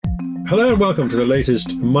Hello and welcome to the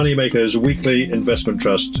latest Moneymakers Weekly Investment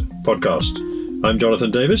Trust podcast. I'm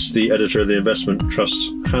Jonathan Davis, the editor of the Investment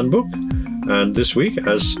Trust's Handbook. And this week,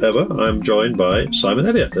 as ever, I'm joined by Simon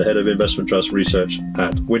Elliott, the head of Investment Trust Research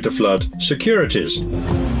at Winterflood Securities.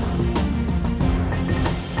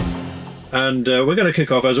 And we're going to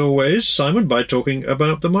kick off, as always, Simon, by talking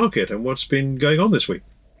about the market and what's been going on this week.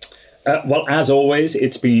 Well, as always,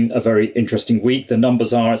 it's been a very interesting week. The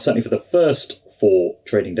numbers are, certainly for the first 4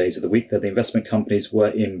 trading days of the week, that the investment companies were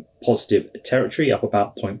in positive territory, up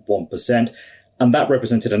about 0.1%. And that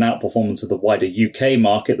represented an outperformance of the wider UK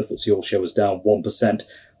market. The FTSE All-Share was down 1%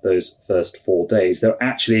 those first 4 days. Though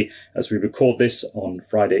actually, as we record this on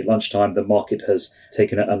Friday at lunchtime, the market has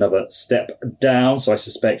taken another step down. So I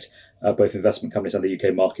suspect both investment companies and the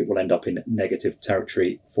UK market will end up in negative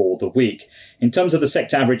territory for the week. In terms of the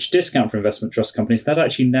sector average discount for investment trust companies, that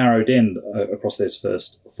actually narrowed in across those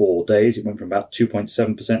first 4 days. It went from about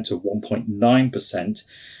 2.7% to 1.9%.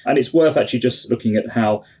 And it's worth actually just looking at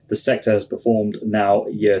how the sector has performed now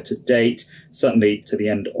year to date. Certainly to the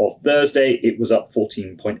end of Thursday, it was up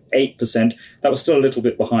 14.8%. That was still a little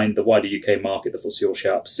bit behind the wider UK market, the FTSE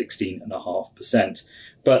All-Share up 16.5%.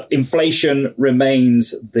 But inflation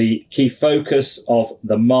remains the key focus of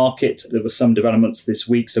the market. There were some developments this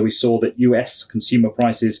week. So we saw that US consumer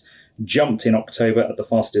prices jumped in October at the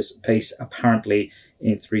fastest pace, apparently,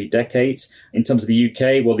 in 3 decades. In terms of the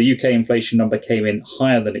UK, well, the UK inflation number came in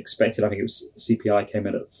higher than expected. I think it was CPI came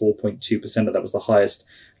in at 4.2%, and that was the highest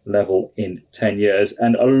level in 10 years.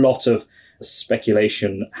 And a lot of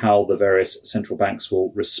speculation how the various central banks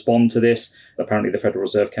will respond to this. Apparently, the Federal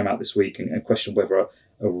Reserve came out this week and questioned whether a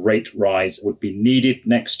rate rise would be needed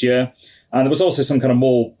next year. And there was also some kind of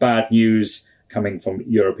more bad news coming from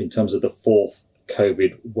Europe in terms of the 4th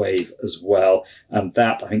COVID wave as well. And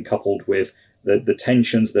that, I think, coupled with the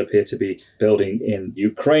tensions that appear to be building in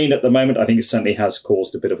Ukraine at the moment, I think it certainly has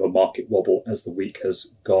caused a bit of a market wobble as the week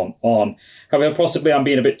has gone on. However, possibly I'm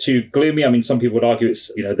being a bit too gloomy. I mean, some people would argue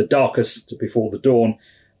it's, the darkest before the dawn.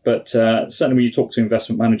 But certainly when you talk to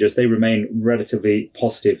investment managers, they remain relatively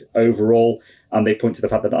positive overall. And they point to the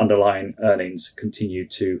fact that underlying earnings continue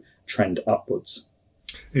to trend upwards.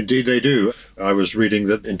 Indeed, they do. I was reading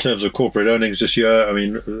that in terms of corporate earnings this year, I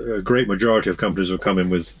mean, a great majority of companies have come in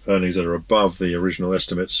with earnings that are above the original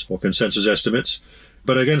estimates or consensus estimates.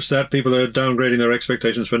 But against that, people are downgrading their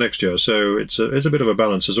expectations for next year. So it's a bit of a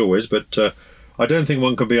balance as always. But I don't think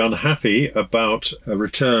one can be unhappy about a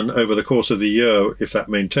return over the course of the year if that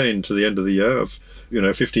maintained to the end of the year of,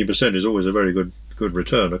 15% is always a very good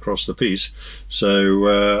return across the piece.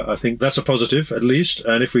 So I think that's a positive at least.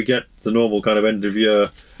 And if we get the normal kind of end of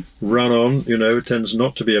year run on, it tends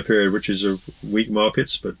not to be a period which is of weak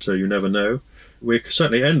markets, but you never know. We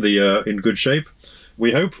certainly end the year in good shape,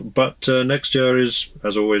 we hope, but next year is,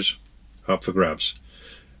 as always, up for grabs.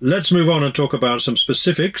 Let's move on and talk about some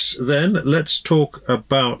specifics then. Let's talk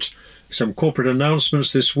about some corporate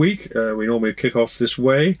announcements this week. We normally kick off this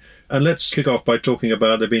way. And let's kick off by talking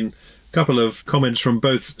about, there have been a couple of comments from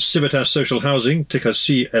both Civitas Social Housing, ticker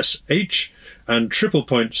CSH, and Triple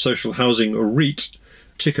Point Social Housing REIT,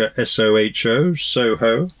 ticker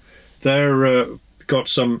SOHO. They're got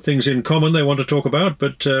some things in common they want to talk about,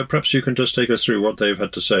 but perhaps you can just take us through what they've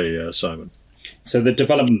had to say, Simon. So the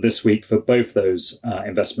development this week for both those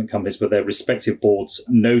investment companies, with their respective boards,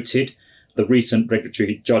 noted the recent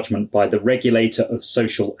regulatory judgment by the regulator of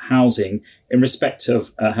social housing in respect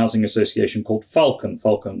of a housing association called Falcon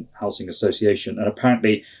Housing Association. And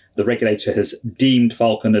apparently the regulator has deemed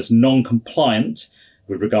Falcon as non-compliant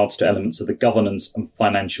with regards to elements of the governance and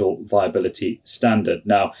financial viability standard.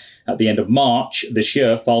 Now, at the end of March this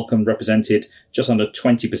year, Falcon represented just under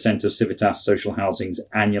 20% of Civitas Social Housing's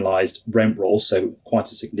annualized rent roll, so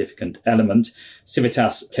quite a significant element.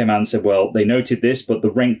 Civitas came out and said, well, they noted this, but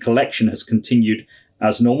the rent collection has continued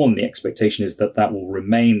as normal, and the expectation is that that will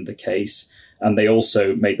remain the case. And they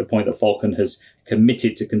also made the point that Falcon has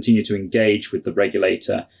committed to continue to engage with the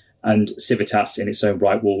regulator, and Civitas in its own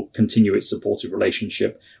right will continue its supportive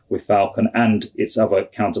relationship with Falcon and its other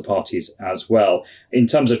counterparties as well. In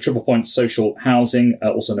terms of Triple Point Social Housing,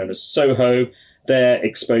 also known as SOHO, their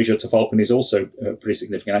exposure to Falcon is also pretty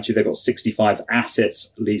significant. Actually, they've got 65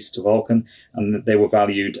 assets leased to Falcon, and they were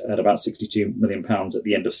valued at about £62 million at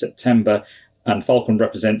the end of September. And Falcon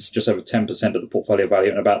represents just over 10% of the portfolio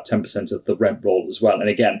value and about 10% of the rent roll as well. And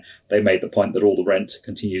again, they made the point that all the rent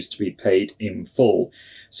continues to be paid in full.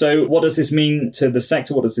 So what does this mean to the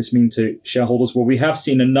sector? What does this mean to shareholders? Well, we have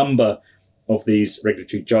seen a number of these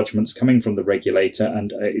regulatory judgments coming from the regulator,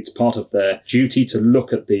 and it's part of their duty to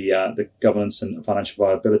look at the governance and financial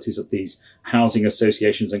viabilities of these housing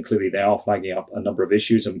associations, and clearly they are flagging up a number of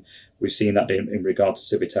issues, and we've seen that in regard to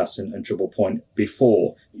Civitas and Triple Point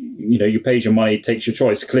before. You pay your money, takes your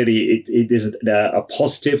choice. Clearly, it isn't a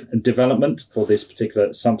positive development for this particular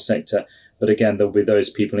subsector. But again, there'll be those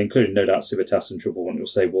people, including no doubt Civitas and Triple Point, who will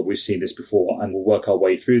say, well, we've seen this before and we'll work our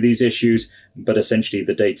way through these issues. But essentially,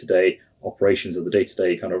 the day-to-day operations of the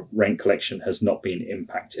day-to-day kind of rent collection has not been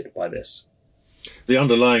impacted by this. The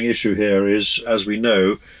underlying issue here is, as we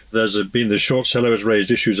know, there's been the short seller has raised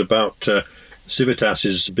issues about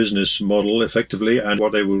Civitas's business model, effectively, and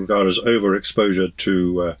what they will regard as overexposure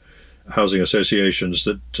to housing associations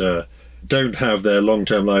that don't have their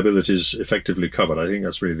long-term liabilities effectively covered. I think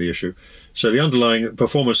that's really the issue. So the underlying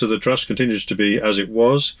performance of the trust continues to be as it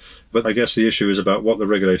was, but I guess the issue is about what the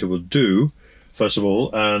regulator will do, first of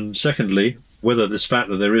all, and secondly, whether this fact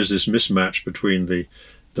that there is this mismatch between the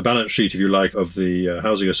balance sheet, if you like, of the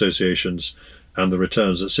housing associations and the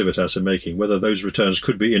returns that Civitas are making, whether those returns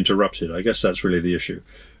could be interrupted. I guess that's really the issue.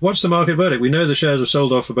 What's the market verdict? We know the shares have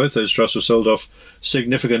sold off, for both those trusts have sold off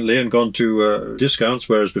significantly and gone to discounts,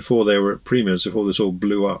 whereas before they were at premiums, before this all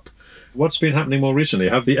blew up. What's been happening more recently?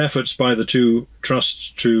 Have the efforts by the two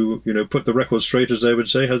trusts to, put the record straight, as they would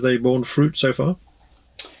say, have they borne fruit so far?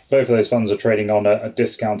 Both of those funds are trading on a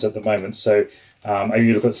discount at the moment. So if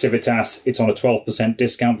you look at Civitas, it's on a 12%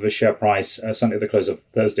 discount with a share price, certainly at the close of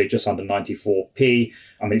Thursday, just under 94p.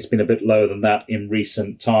 I mean, it's been a bit lower than that in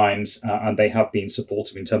recent times, and they have been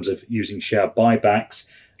supportive in terms of using share buybacks.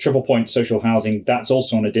 Triple Point Social Housing, that's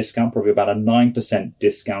also on a discount, probably about a 9%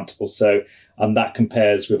 discount or so, and that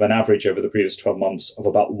compares with an average over the previous 12 months of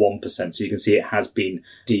about 1%. So you can see it has been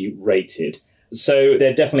derated. So there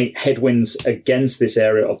are definitely headwinds against this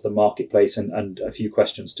area of the marketplace, and a few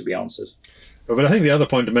questions to be answered. But I think the other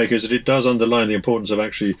point to make is that it does underline the importance of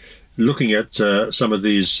actually looking at some of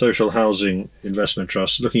these social housing investment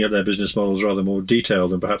trusts, looking at their business models rather more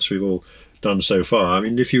detailed than perhaps we've all done so far. I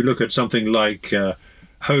mean, if you look at something like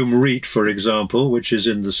Home REIT, for example, which is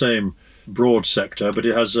in the same broad sector, but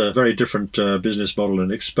it has a very different business model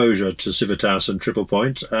and exposure to Civitas and Triple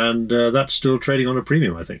Point, and that's still trading on a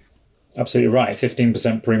premium, I think. Absolutely right.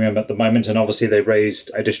 15% premium at the moment. And obviously they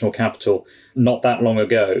raised additional capital not that long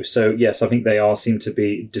ago. So yes, I think they seem to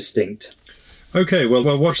be distinct. Okay,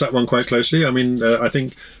 well, watch that one quite closely. I mean, I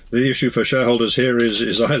think the issue for shareholders here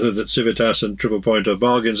is either that Civitas and Triple Point are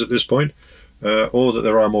bargains at this point, or that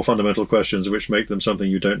there are more fundamental questions which make them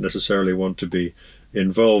something you don't necessarily want to be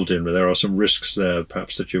involved in. There are some risks there,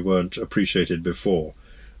 perhaps, that you weren't appreciated before.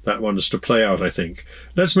 That one's to play out, I think.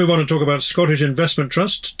 Let's move on and talk about Scottish Investment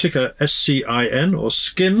Trust, ticker SCIN, or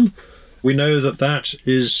SKIN. We know that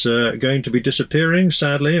is going to be disappearing,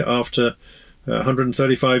 sadly, after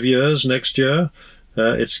 135 years next year.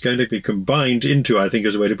 It's going to be combined into, I think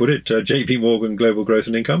is a way to put it, JP Morgan Global Growth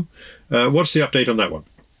and Income. What's the update on that one?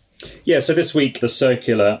 Yeah, so this week the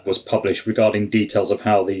circular was published regarding details of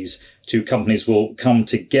how these two companies will come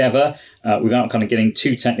together. Without kind of getting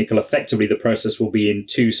too technical, effectively the process will be in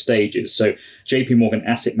two stages. So JP Morgan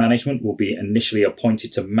Asset Management will be initially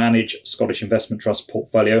appointed to manage Scottish Investment Trust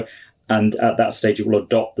portfolio, and at that stage it will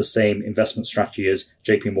adopt the same investment strategy as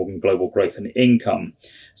JP Morgan Global Growth and Income.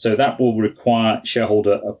 So that will require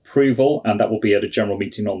shareholder approval, and that will be at a general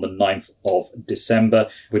meeting on the 9th of December,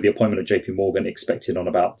 with the appointment of JP Morgan expected on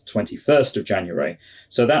about the 21st of January.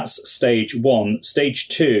 So that's stage one. Stage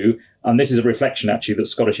two, and this is a reflection actually that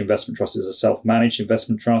Scottish Investment Trust is a self-managed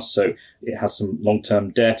investment trust, so it has some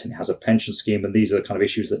long-term debt and it has a pension scheme, and these are the kind of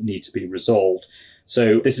issues that need to be resolved.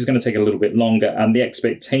 So this is going to take a little bit longer, and the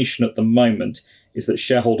expectation at the moment is that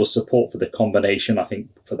shareholder support for the combination, I think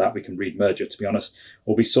for that we can read merger to be honest,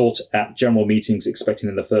 will be sought at general meetings expecting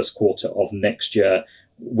in the first quarter of next year,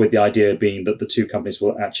 with the idea being that the two companies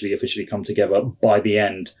will actually officially come together by the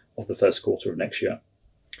end of the first quarter of next year.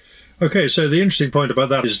 Okay, so the interesting point about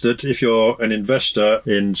that is that if you're an investor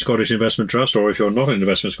in Scottish Investment Trust, or if you're not an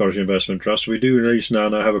investor in Scottish Investment Trust, we do at least now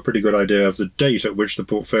have a pretty good idea of the date at which the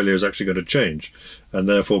portfolio is actually going to change, and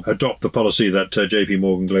therefore adopt the policy that JP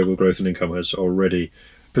Morgan Global Growth and Income has already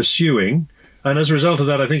pursuing. And as a result of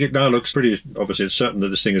that, I think it now looks pretty, obviously it's certain that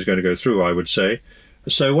this thing is going to go through, I would say.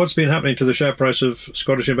 So what's been happening to the share price of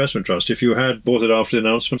Scottish Investment Trust? If you had bought it after the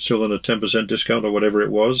announcement, still on a 10% discount or whatever it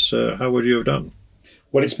was, how would you have done?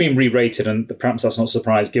 Well, it's been re-rated, and perhaps that's not a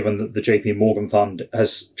surprise given that the JP Morgan fund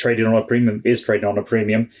has traded on a premium, is trading on a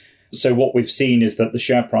premium. So what we've seen is that the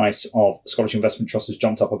share price of Scottish Investment Trust has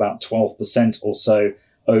jumped up about 12% or so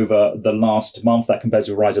over the last month. That compares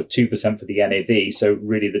with a rise of 2% for the NAV. So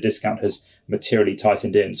really the discount has materially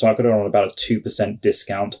tightened in. So I've got it on about a 2%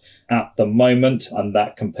 discount at the moment. And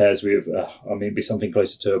that compares with, it'd be something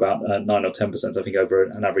closer to about 9 or 10%, I think, over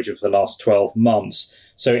an average of the last 12 months.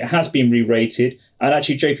 So it has been re-rated. And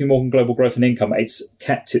actually, JP Morgan Global Growth and Income, it's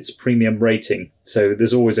kept its premium rating. So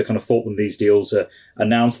there's always a kind of thought when these deals are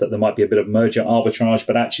announced that there might be a bit of merger arbitrage,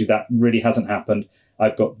 but actually that really hasn't happened.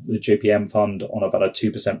 I've got the JPM fund on about a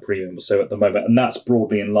 2% premium or so at the moment, and that's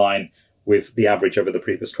broadly in line with the average over the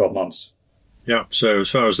previous 12 months. Yeah, so as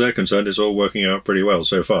far as they're concerned, it's all working out pretty well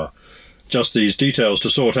so far. Just these details to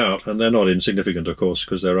sort out, and they're not insignificant, of course,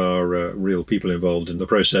 because there are real people involved in the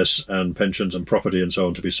process and pensions and property and so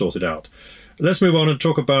on to be sorted out. Let's move on and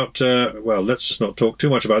talk about, let's not talk too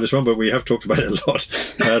much about this one, but we have talked about it a lot.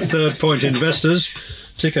 Third Point Investors,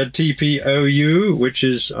 ticker TPOU, which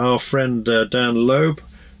is our friend Dan Loeb,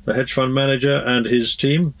 the hedge fund manager, and his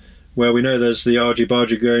team, where we know there's the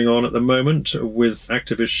argy-bargy going on at the moment with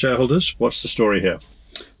activist shareholders. What's the story here?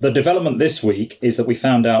 The development this week is that we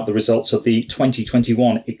found out the results of the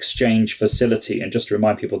 2021 exchange facility. And just to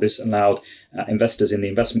remind people, this allowed investors in the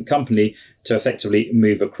investment company to effectively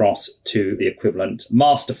move across to the equivalent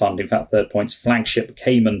master fund, in fact, Third Point's flagship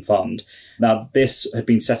Cayman fund. Now, this had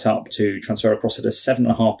been set up to transfer across at a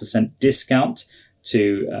 7.5% discount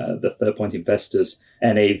to the Third Point investors'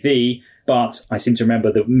 NAV. But I seem to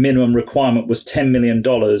remember the minimum requirement was $10 million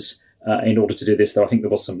in order to do this, though I think there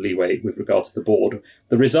was some leeway with regard to the board.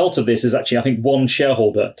 The result of this is actually, I think, one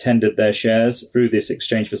shareholder tendered their shares through this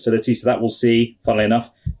exchange facility. So that will see, funnily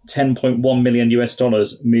enough, $10.1 million US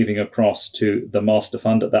moving across to the master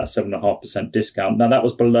fund at that 7.5% discount. Now, that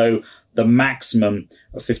was below the maximum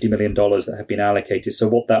of $50 million that had been allocated. So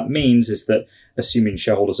what that means is that, assuming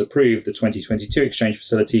shareholders approve the 2022 exchange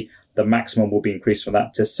facility, the maximum will be increased from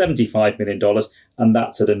that to $75 million, and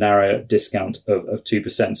that's at a narrow discount of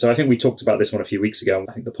 2%. So I think we talked about this one a few weeks ago.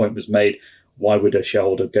 I think the point was made, why would a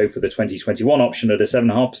shareholder go for the 2021 option at a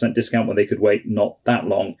 7.5% discount when they could wait not that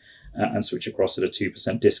long and switch across at a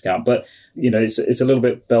 2% discount? But, it's a little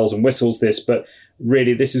bit bells and whistles, this, but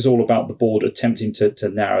really this is all about the board attempting to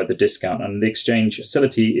narrow the discount. And the exchange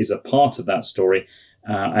facility is a part of that story,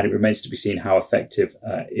 and it remains to be seen how effective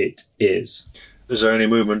it is. Is there any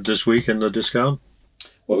movement this week in the discount?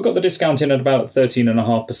 Well, we've got the discount in at about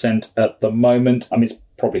 13.5% at the moment. It's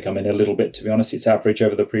probably come in a little bit, to be honest. Its average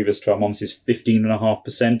over the previous 12 months is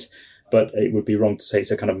 15.5%, but it would be wrong to say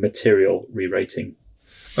it's a kind of material re-rating.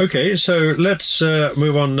 Okay, so let's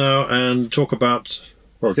move on now and talk about,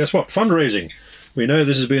 well, guess what? Fundraising. We know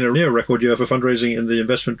this has been a near record year for fundraising in the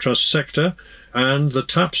investment trust sector, and the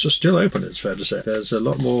taps are still open, it's fair to say. There's a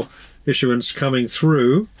lot more issuance coming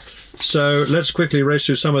through. So let's quickly race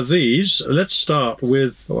through some of these. Let's start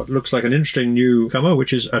with what looks like an interesting newcomer,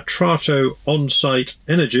 which is Atrato On-Site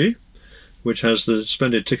Energy, which has the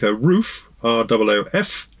splendid ticker ROOF,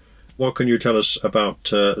 ROOF. What can you tell us about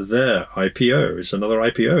their IPO? It's another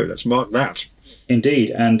IPO. Let's mark that. Indeed,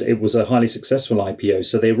 and it was a highly successful IPO.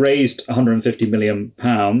 So they raised £150 million,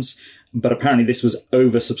 but apparently this was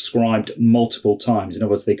oversubscribed multiple times. In other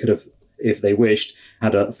words, they could have, if they wished,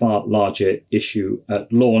 had a far larger issue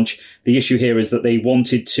at launch. The issue here is that they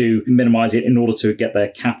wanted to minimize it in order to get their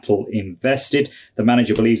capital invested. The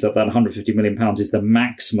manager believes that £150 million is the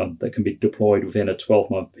maximum that can be deployed within a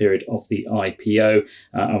 12-month period of the IPO.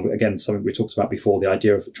 And again, something we talked about before, the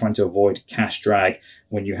idea of trying to avoid cash drag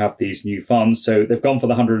when you have these new funds. So they've gone for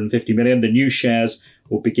the $150 million. The new shares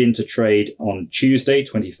will begin to trade on Tuesday,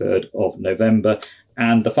 23rd of November.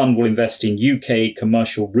 And the fund will invest in UK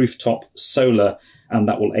commercial rooftop solar, and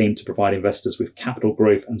that will aim to provide investors with capital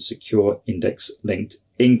growth and secure index-linked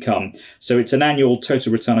income. So it's an annual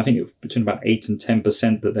total return, I think, of between about 8 and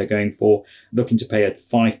 10% that they're going for, looking to pay a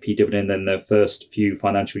 5p dividend in their first few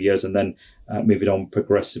financial years and then moving on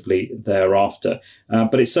progressively thereafter.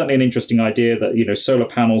 But it's certainly an interesting idea that, solar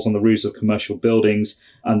panels on the roofs of commercial buildings,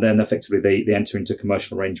 and then effectively they enter into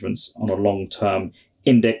commercial arrangements on a long-term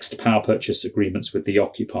indexed power purchase agreements with the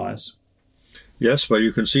occupiers. Yes, well,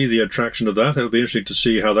 you can see the attraction of that. It'll be interesting to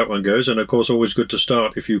see how that one goes. And, of course, always good to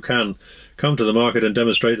start if you can come to the market and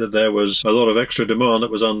demonstrate that there was a lot of extra demand that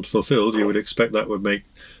was unfulfilled. You would expect that would make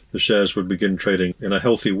the shares would begin trading in a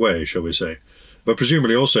healthy way, shall we say. But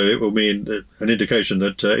presumably also it will mean an indication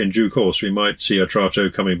that in due course we might see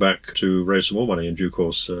Atrato coming back to raise some more money in due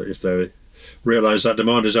course if they realise that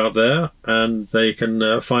demand is out there and they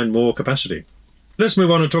can find more capacity. Let's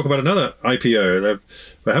move on and talk about another IPO.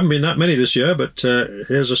 There haven't been that many this year, but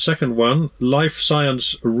here's a second one. Life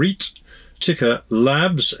Science REIT, ticker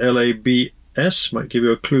LABS, LABS. RFS might give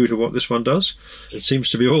you a clue to what this one does. It seems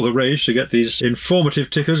to be all the rage to get these informative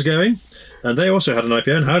tickers going. And they also had an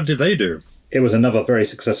IPO. And how did they do? It was another very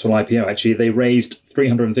successful IPO, actually. They raised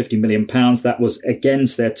 £350 million. That was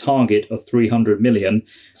against their target of £300 million,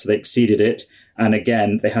 so they exceeded it. And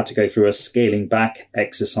again, they had to go through a scaling back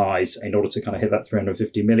exercise in order to kind of hit that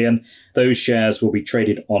 350 million. Those shares will be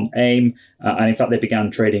traded on AIM. And in fact, they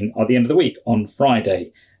began trading at the end of the week on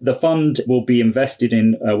Friday. The fund will be invested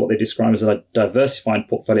in what they describe as a diversified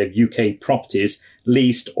portfolio of UK properties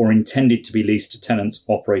leased or intended to be leased to tenants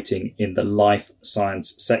operating in the life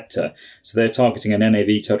science sector. So they're targeting an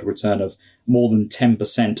NAV total return of more than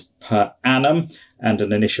 10% per annum and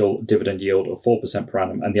an initial dividend yield of 4% per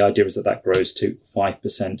annum. And the idea is that that grows to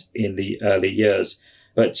 5% in the early years.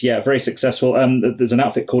 But yeah, very successful. There's an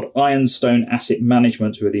outfit called Ironstone Asset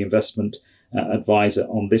Management, who are the investment advisor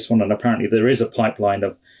on this one. And apparently there is a pipeline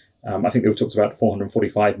of, I think they were talked about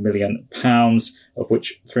 £445 million, of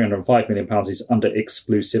which £305 million is under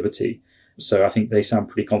exclusivity. So I think they sound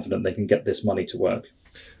pretty confident they can get this money to work.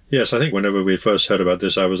 Yes, I think whenever we first heard about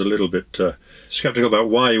this, I was a little bit skeptical about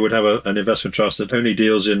why you would have an investment trust that only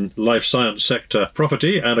deals in life science sector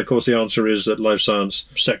property. And of course, the answer is that life science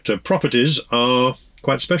sector properties are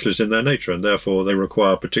quite specialist in their nature, and therefore they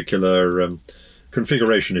require particular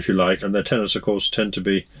configuration, if you like. And their tenants, of course, tend to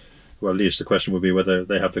be, well, at least the question would be whether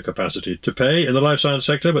they have the capacity to pay in the life science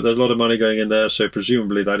sector, but there's a lot of money going in there. So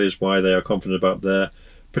presumably that is why they are confident about their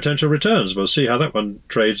potential returns. We'll see how that one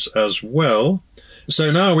trades as well.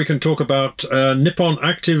 So now we can talk about Nippon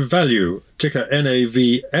Active Value, ticker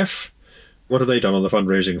NAVF. What have they done on the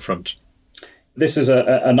fundraising front? This is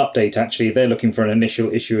an update, actually. They're looking for an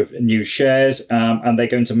initial issue of new shares, and they're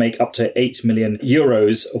going to make up to 8 million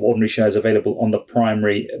euros of ordinary shares available on the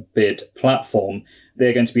primary bid platform.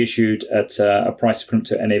 They're going to be issued at a price equivalent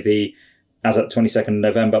to NAV as at 22nd of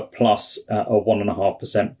November, plus a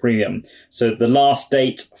 1.5% premium. So the last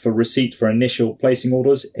date for receipt for initial placing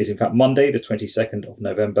orders is, in fact, Monday, the 22nd of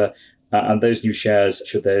November. And those new shares,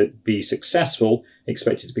 should they be successful,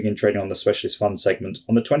 expected to begin trading on the specialist fund segment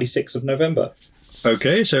on the 26th of November.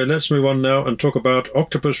 Okay, so let's move on now and talk about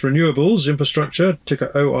Octopus Renewables Infrastructure,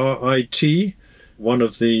 ticker ORIT, one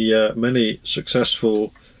of the many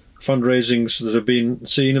successful fundraisings that have been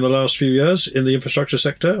seen in the last few years in the infrastructure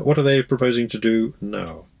sector. What are they proposing to do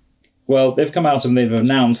now? Well, they've come out and they've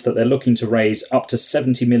announced that they're looking to raise up to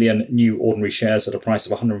 70 million new ordinary shares at a price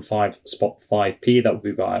of 105.5p. That would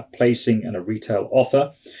be via placing and a retail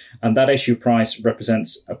offer. And that issue price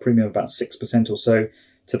represents a premium of about 6% or so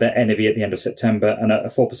to their NAV at the end of September and a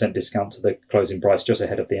 4% discount to the closing price just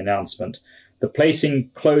ahead of the announcement. The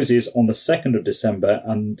placing closes on the 2nd of December,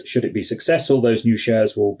 and should it be successful, those new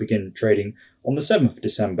shares will begin trading on the 7th of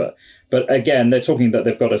December. But again, they're talking that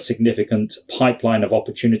they've got a significant pipeline of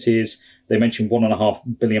opportunities. They mentioned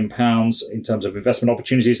 £1.5 billion in terms of investment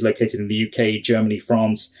opportunities located in the UK, Germany,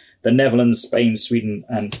 France, the Netherlands, Spain, Sweden,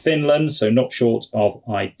 and Finland, so not short of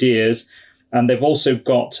ideas. And they've also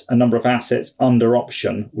got a number of assets under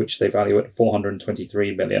option, which they value at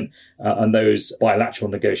 $423 million. And those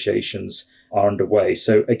bilateral negotiations are underway.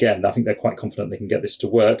 So again, I think they're quite confident they can get this to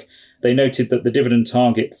work. They noted that the dividend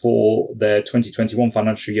target for their 2021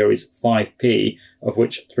 financial year is 5p, of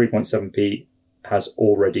which 3.7p has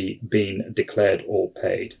already been declared or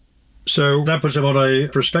paid. So that puts them on a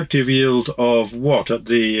prospective yield of what at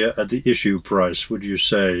the issue price, would you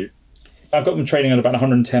say? I've got them trading at about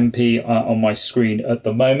 110p on my screen at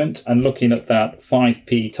the moment, and looking at that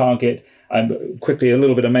 5p target, quickly a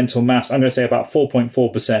little bit of mental maths, I'm going to say about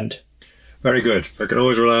 4.4%. Very good. I can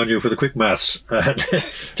always rely on you for the quick maths.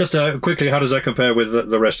 Just quickly, how does that compare with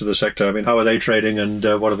the rest of the sector? I mean, how are they trading, and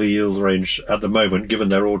what are the yield range at the moment, given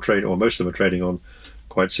they're all trading, or most of them are trading on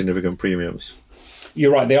quite significant premiums?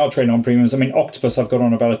 You're right, they are trading on premiums. I mean, Octopus I've got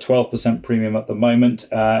on about a 12% premium at the moment.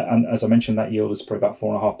 And as I mentioned, that yield is probably about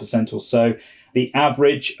 4.5% or so. The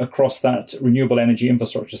average across that renewable energy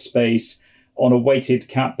infrastructure space on a weighted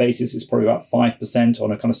cap basis is probably about 5%.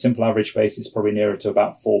 On a kind of simple average basis, probably nearer to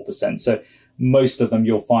about 4%. So most of them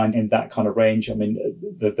you'll find in that kind of range. I mean,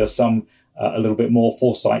 there's some a little bit more.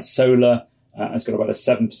 Foresight Solar has got about a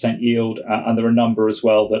 7% yield. And there are a number as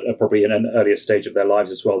well that are probably in an earlier stage of their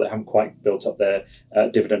lives as well that haven't quite built up their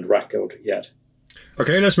dividend record yet.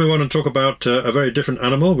 Okay, let's move on and talk about a very different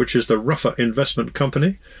animal, which is the Ruffer Investment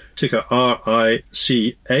Company, ticker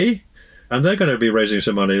RICA. And they're going to be raising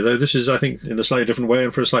some money, though this is, I think, in a slightly different way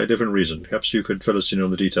and for a slightly different reason. Perhaps you could fill us in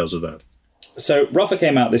on the details of that. So Ruffer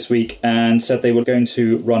came out this week and said they were going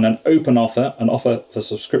to run an open offer, an offer for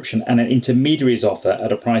subscription, and an intermediaries offer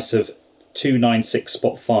at a price of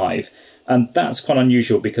 296.5. And that's quite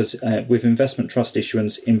unusual because with investment trust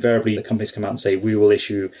issuance, invariably the companies come out and say, we will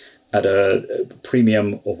issue at a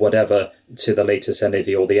premium of whatever to the latest NAV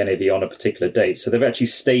or the NAV on a particular date. So they've actually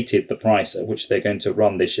stated the price at which they're going to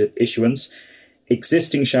run this issuance.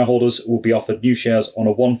 Existing shareholders will be offered new shares on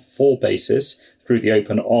a 1-for-4 basis through the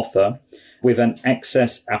open offer with an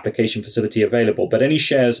excess application facility available. But any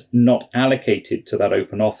shares not allocated to that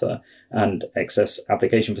open offer and excess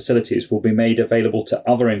application facilities will be made available to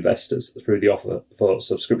other investors through the offer for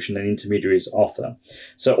subscription and intermediaries offer.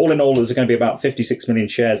 So all in all, there's going to be about 56 million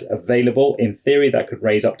shares available. In theory, that could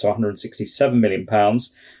raise up to £167 million.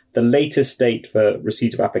 The latest date for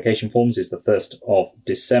receipt of application forms is the 1st of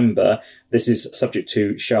December. This is subject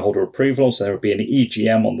to shareholder approval, so there will be an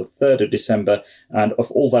EGM on the 3rd of December. And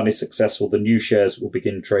if all that is successful, the new shares will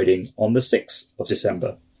begin trading on the 6th of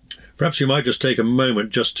December. Perhaps you might just take a moment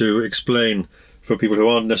just to explain for people who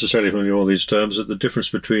aren't necessarily familiar with all these terms that the difference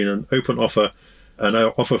between an open offer, an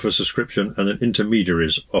offer for subscription, and an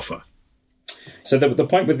intermediaries offer. So the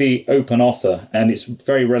point with the open offer, and it's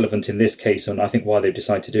very relevant in this case, and I think why they've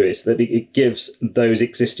decided to do it, is that it gives those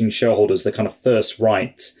existing shareholders the kind of first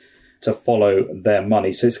right to follow their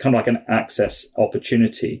money. So it's kind of like an access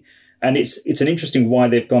opportunity. And it's an interesting why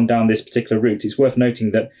they've gone down this particular route. It's worth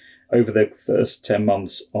noting that over the first 10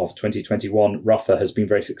 months of 2021, Ruffer has been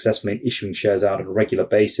very successful in issuing shares out on a regular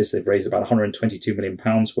basis. They've raised about £122 million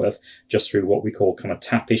worth just through what we call kind of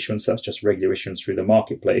tap issuance. That's just regular issuance through the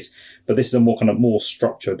marketplace. But this is a more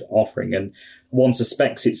structured offering. And one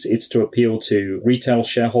suspects it's to appeal to retail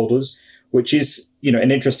shareholders, which is, an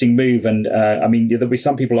interesting move. And there'll be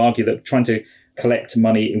some people argue that trying to collect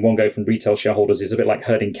money in one go from retail shareholders is a bit like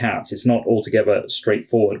herding cats. It's not altogether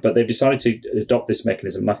straightforward, but they've decided to adopt this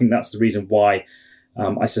mechanism. And I think that's the reason why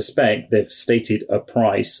I suspect they've stated a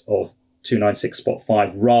price of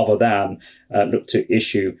 296.5 rather than look to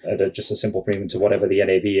issue at just a simple premium to whatever the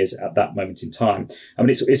NAV is at that moment in time. I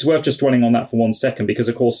mean, it's worth just dwelling on that for 1 second, because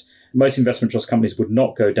of course, most investment trust companies would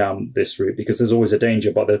not go down this route because there's always a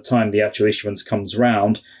danger by the time the actual issuance comes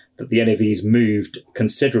round that the NAV's moved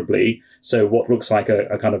considerably. So what looks like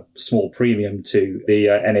a kind of small premium to the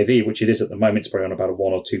NAV, which it is at the moment, it's probably on about a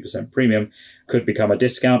 1 or 2% premium, could become a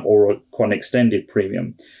discount or quite an extended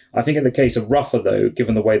premium. I think in the case of Ruffer, though,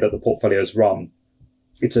 given the way that the portfolio is run,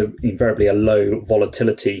 it's invariably a low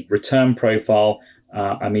volatility return profile.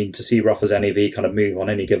 To see Ruffer's NAV kind of move on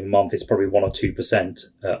any given month, it's probably 1 or 2%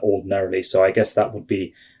 ordinarily. So I guess that would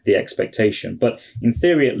be the expectation. But in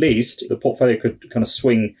theory, at least, the portfolio could kind of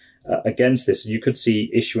swing against this. You could see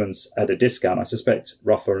issuance at a discount. I suspect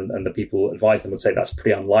Ruffer and the people advise them would say that's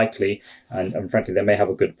pretty unlikely. And frankly, they may have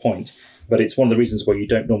a good point. But it's one of the reasons why you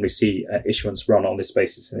don't normally see issuance run on this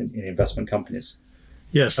basis in investment companies.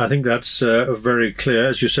 Yes, I think that's very clear.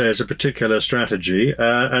 As you say, it's a particular strategy.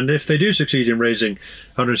 And if they do succeed in raising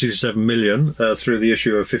 167 million through the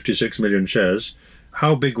issue of 56 million shares,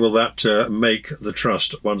 how big will that make the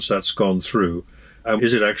trust once that's gone through?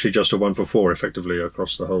 Is it actually just a 1-for-4 effectively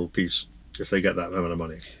across the whole piece if they get that amount of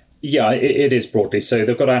money? Yeah, it is broadly. So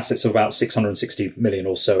they've got assets of about 660 million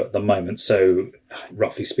or so at the moment. So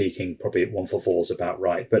roughly speaking, probably 1-for-4 is about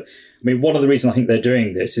right. But one of the reasons I think they're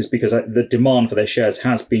doing this is because the demand for their shares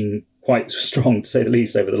has been quite strong, to say the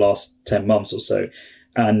least, over the last 10 months or so.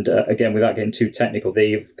 And again, without getting too technical,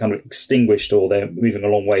 they've kind of extinguished, or they're moving a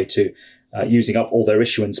long way to using up all their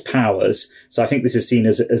issuance powers. So I think this is seen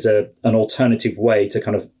as an alternative way to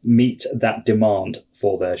kind of meet that demand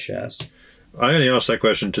for their shares. I only asked that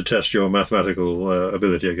question to test your mathematical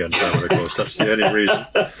ability again, Simon, of course. That's the only reason.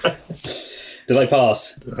 Did I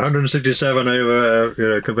pass? 167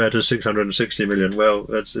 over, compared to 660 million. Well,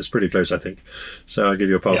 it's pretty close, I think. So I'll give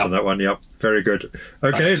you a pass on that one. Yep, very good.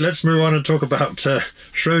 Okay, Thanks. Let's move on and talk about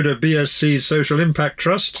Schroder BSC Social Impact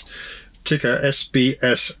Trust, ticker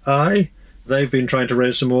SBSI. They've been trying to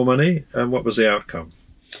raise some more money. And what was the outcome?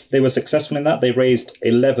 They were successful in that. They raised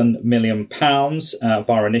 £11 million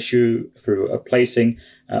via an issue through a placing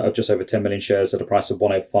of just over 10 million shares at a price of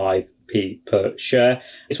 105p per share.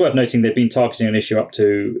 It's worth noting they've been targeting an issue up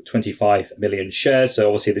to 25 million shares. So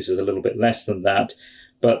obviously this is a little bit less than that.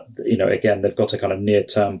 But, again, they've got a kind of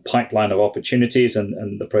near-term pipeline of opportunities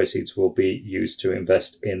and the proceeds will be used to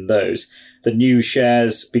invest in those. The new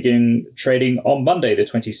shares begin trading on Monday, the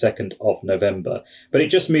 22nd of November. But it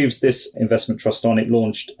just moves this investment trust on. It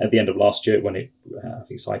launched at the end of last year when I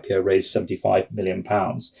think its IPO raised £75 million.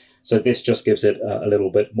 So this just gives it a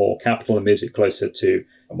little bit more capital and moves it closer to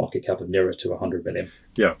a market cap of nearer to 100 million.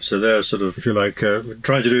 Yeah, so they're sort of, if you like,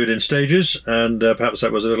 trying to do it in stages, and perhaps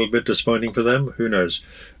that was a little bit disappointing for them. Who knows?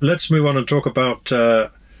 Let's move on and talk about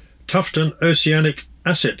Tufton Oceanic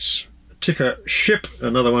Assets, ticker SHIP,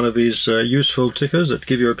 another one of these useful tickers that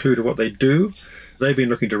give you a clue to what they do. They've been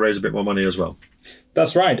looking to raise a bit more money as well.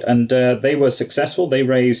 That's right. And they were successful. They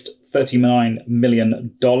raised $39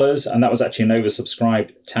 million, and that was actually an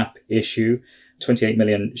oversubscribed tap issue. 28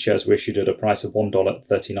 million shares were issued at a price of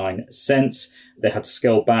 $1.39. They had to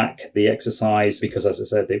scale back the exercise because, as I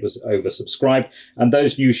said, it was oversubscribed. And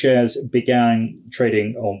those new shares began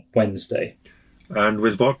trading on Wednesday. And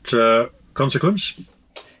with what consequence?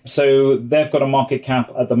 So they've got a market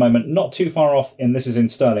cap at the moment not too far off, and this is in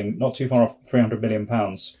sterling, not too far off £300 million.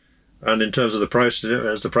 And in terms of the price,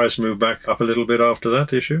 has the price moved back up a little bit after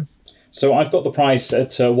that issue? So I've got the price at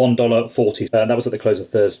 $1.40. That was at the close of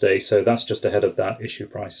Thursday, so that's just ahead of that issue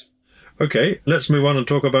price. Okay, let's move on and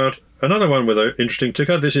talk about another one with an interesting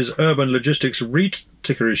ticker. This is Urban Logistics REIT.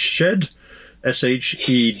 Ticker is SHED,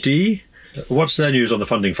 SHED. What's their news on the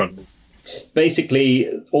funding front? Basically,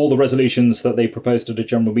 all the resolutions that they proposed at a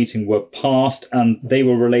general meeting were passed, and they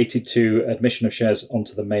were related to admission of shares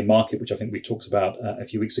onto the main market, which I think we talked about a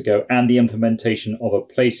few weeks ago, and the implementation of a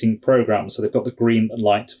placing program. So they've got the green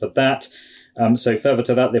light for that. So further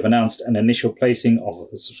to that, they've announced an initial placing of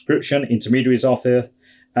a subscription intermediaries offer,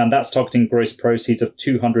 and that's targeting gross proceeds of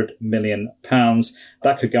 £200 million.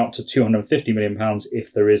 That could go up to £250 million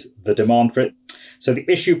if there is the demand for it. So the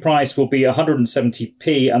issue price will be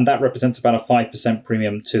 170p, and that represents about a 5%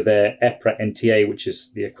 premium to their EPRA NTA, which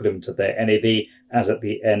is the equivalent of their NAV as at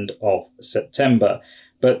the end of September.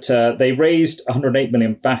 But they raised 108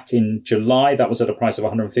 million back in July. That was at a price of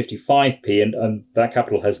 155p, and that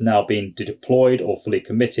capital has now been deployed or fully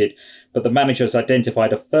committed. But the managers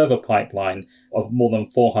identified a further pipeline of more than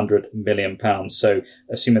 400 million pounds. So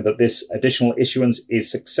assuming that this additional issuance is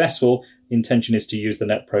successful, the intention is to use the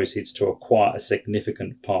net proceeds to acquire a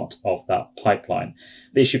significant part of that pipeline.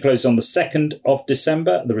 The issue closes on the 2nd of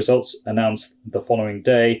December. The results announced the following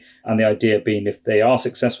day. And the idea being if they are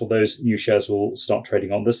successful, those new shares will start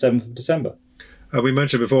trading on the 7th of December. We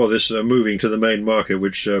mentioned before this moving to the main market,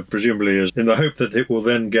 which presumably is in the hope that it will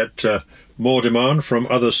then get more demand from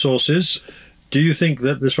other sources. Do you think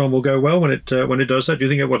that this one will go well when it does that? Do you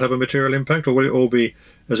think it will have a material impact, or will it all be,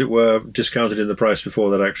 as it were, discounted in the price before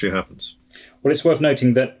that actually happens? Well, it's worth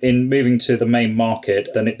noting that in moving to the main market,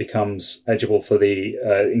 then it becomes eligible for the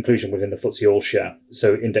inclusion within the FTSE All-Share,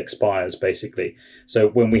 so index buyers, basically. So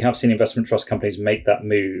when we have seen investment trust companies make that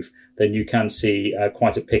move, then you can see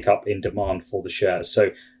quite a pickup in demand for the shares.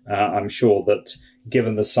 So I'm sure that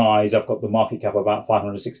given the size, I've got the market cap of about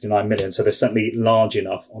 569 million, so they're certainly large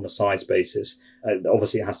enough on a size basis.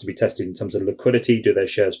 Obviously, it has to be tested in terms of liquidity. Do their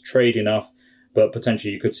shares trade enough? But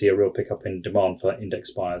potentially you could see a real pickup in demand for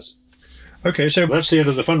index buyers. Okay, so that's the end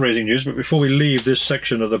of the fundraising news. But before we leave this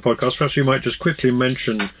section of the podcast, perhaps we might just quickly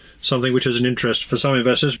mention something which is an interest for some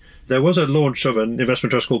investors. There was a launch of an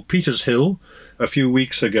investment trust called Petershill a few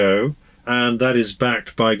weeks ago, and that is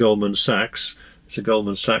backed by Goldman Sachs. It's a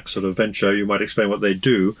Goldman Sachs sort of venture. You might explain what they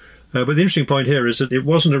do. But the interesting point here is that it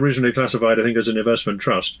wasn't originally classified, I think, as an investment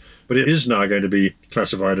trust, but it is now going to be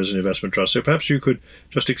classified as an investment trust. So perhaps you could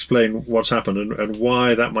just explain what's happened and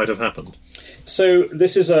why that might have happened. So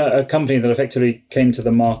this is a company that effectively came to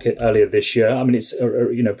the market earlier this year. I mean, it's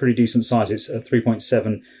a pretty decent size. It's a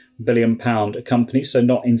 £3.7 billion company, so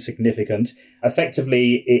not insignificant.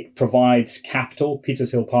 Effectively, it provides capital.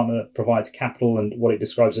 Petershill Partner provides capital and what it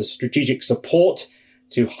describes as strategic support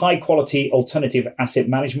to high-quality alternative asset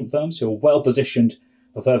management firms who are well-positioned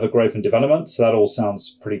for further growth and development. So that all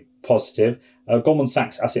sounds pretty positive. Goldman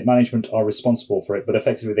Sachs Asset Management are responsible for it, but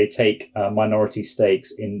effectively they take minority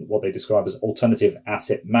stakes in what they describe as alternative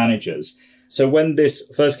asset managers. So when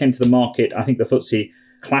this first came to the market, I think the FTSE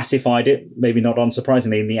classified it, maybe not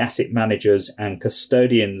unsurprisingly, in the asset managers and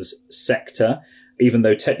custodians sector, even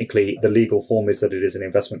though technically the legal form is that it is an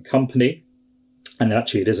investment company. And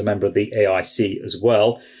actually, it is a member of the AIC as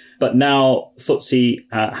well. But now FTSE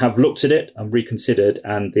have looked at it and reconsidered.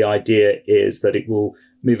 And the idea is that it will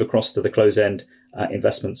move across to the close-end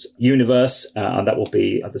investments universe. And that will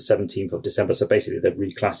be at the 17th of December. So basically, they've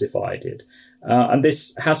reclassified it. And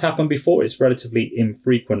this has happened before. It's relatively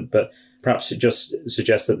infrequent, but perhaps it just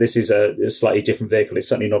suggests that this is a slightly different vehicle. It's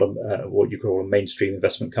certainly not what you call a mainstream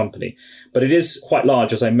investment company. But it is quite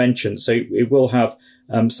large, as I mentioned. So it will have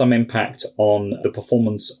some impact on the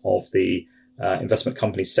performance of the investment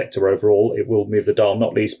company sector overall. It will move the dial,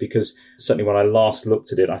 not least because certainly when I last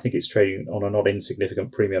looked at it, I think it's trading on a not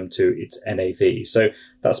insignificant premium to its NAV. So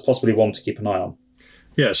that's possibly one to keep an eye on.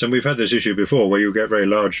 Yes, and we've had this issue before where you get very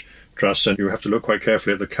large trusts and you have to look quite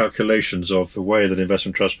carefully at the calculations of the way that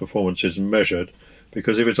investment trust performance is measured,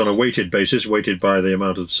 because if it's on a weighted basis, weighted by the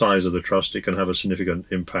amount of size of the trust, it can have a significant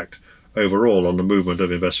impact overall on the movement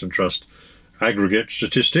of investment trust aggregate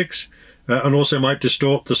statistics, and also might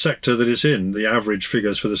distort the sector that it's in, the average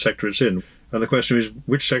figures for the sector it's in. And the question is,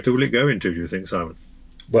 which sector will it go into, do you think, Simon?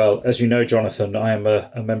 Well, as you know, Jonathan, I am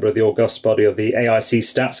a member of the august body of the AIC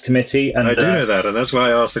Stats Committee. And I do know that, and that's why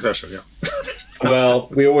I asked the question, yeah. Well,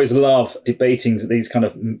 we always love debating these kind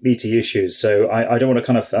of meaty issues, so I don't want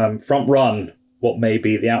to kind of front run what may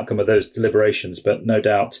be the outcome of those deliberations, but no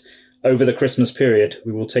doubt over the Christmas period,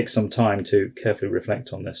 we will take some time to carefully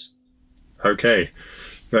reflect on this. Okay.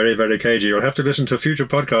 Very, very cagey. You'll have to listen to a future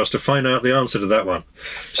podcast to find out the answer to that one.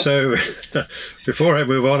 So before I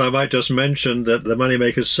move on, I might just mention that the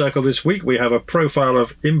Moneymakers Circle this week, we have a profile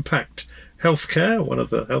of Impact Healthcare, one of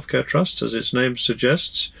the healthcare trusts, as its name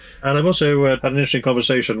suggests. And I've also had an interesting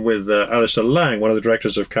conversation with Alistair Lang, one of the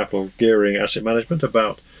directors of Capital Gearing Asset Management,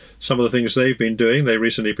 about some of the things they've been doing. They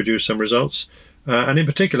recently produced some results. And in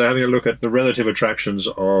particular, having a look at the relative attractions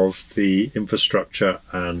of the infrastructure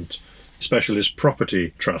and specialist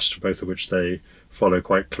property trust, both of which they follow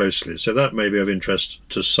quite closely. So that may be of interest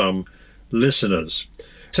to some listeners.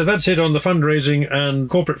 So that's it on the fundraising and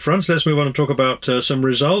corporate fronts. Let's move on and talk about some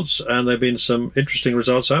results. And there have been some interesting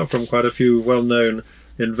results out from quite a few well-known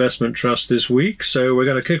investment trusts this week. So we're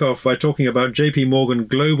going to kick off by talking about JP Morgan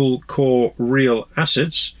Global Core Real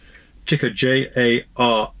Assets, ticker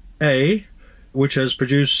JARA, which has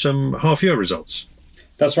produced some half-year results.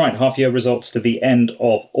 That's right, half-year results to the end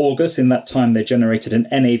of August. In that time, they generated an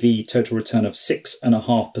NAV total return of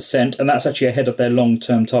 6.5%, and that's actually ahead of their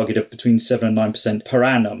long-term target of between 7 and 9% per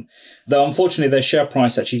annum. Though, unfortunately, their share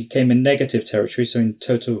price actually came in negative territory, so in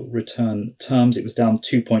total return terms, it was down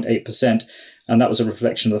 2.8%, and that was a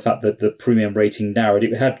reflection of the fact that the premium rating narrowed.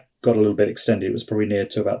 It had got a little bit extended. It was probably near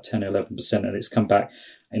to about 10 or 11%, and it's come back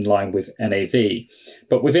in line with NAV.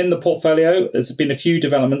 But within the portfolio, there's been a few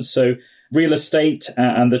developments, so real estate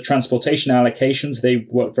and the transportation allocations, they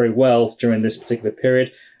worked very well during this particular period.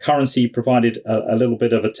 Currency provided a little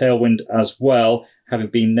bit of a tailwind as well, having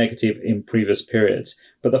been negative in previous periods.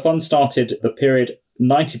 But the fund started the period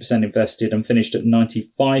 90% invested and finished at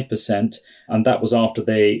 95%. And that was after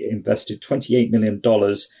they invested $28 million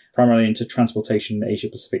primarily into transportation and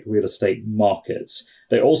Asia-Pacific real estate markets.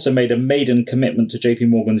 They also made a maiden commitment to JP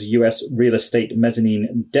Morgan's US real estate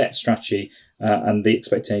mezzanine debt strategy, and the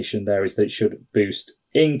expectation there is that it should boost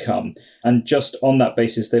income. And just on that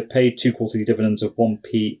basis, they've paid 2 quarterly dividends of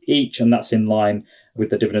 1p each, and that's in line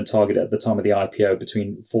with the dividend target at the time of the IPO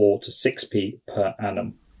between 4 to 6p per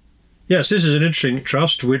annum. Yes, this is an interesting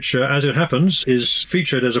trust, which, as it happens, is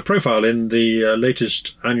featured as a profile in the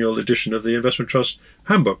latest annual edition of the Investment Trust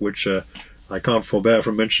Handbook, which I can't forbear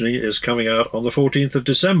from mentioning is coming out on the 14th of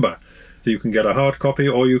December. You can get a hard copy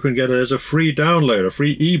or you can get it as a free download, a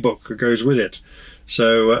free ebook that goes with it.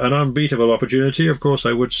 So an unbeatable opportunity, of course,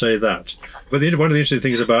 I would say that. But one of the interesting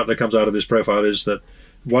things that comes out of this profile is that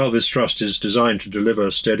while this trust is designed to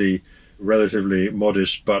deliver steady, relatively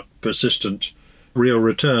modest but persistent real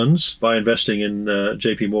returns by investing in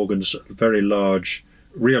JP Morgan's very large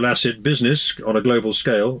real asset business on a global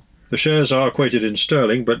scale, the shares are quoted in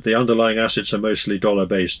sterling, but the underlying assets are mostly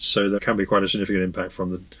dollar-based, so there can be quite a significant impact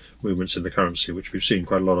from the movements in the currency, which we've seen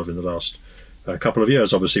quite a lot of in the last couple of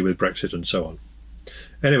years, obviously, with Brexit and so on.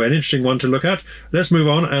 Anyway, an interesting one to look at. Let's move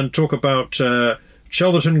on and talk about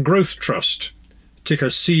Chelverton Growth Trust, ticker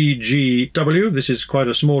CGW. This is quite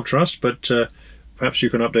a small trust, but perhaps you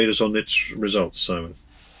can update us on its results, Simon.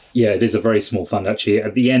 Yeah, it is a very small fund, actually.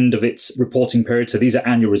 At the end of its reporting period, so these are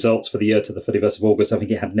annual results for the year to the 31st of August, I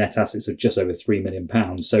think it had net assets of just over £3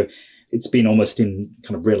 million. So it's been almost in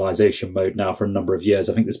kind of realization mode now for a number of years.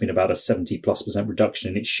 I think there's been about a 70+%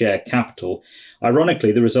 reduction in its share capital.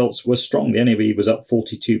 Ironically, the results were strong. The NAV was up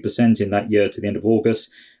 42% in that year to the end of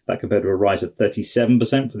August. That compared to a rise of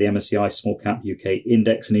 37% for the MSCI Small Cap UK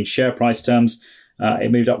Index. And in share price terms,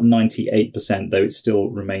 it moved up 98%, though it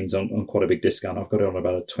still remains on quite a big discount. I've got it on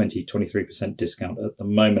about a 23% discount at the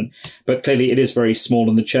moment. But clearly it is very small,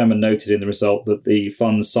 and the chairman noted in the result that the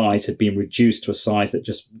fund's size had been reduced to a size that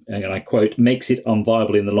just, and I quote, makes it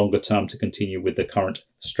unviable in the longer term to continue with the current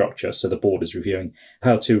structure. So the board is reviewing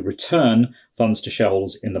how to return funds to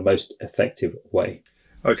shareholders in the most effective way.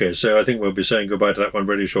 Okay, so I think we'll be saying goodbye to that one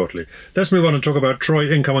very shortly. Let's move on and talk about Troy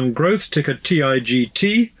Income and Growth, ticker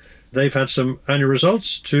TIGT. They've had some annual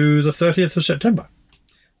results to the 30th of September.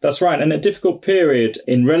 That's right. And a difficult period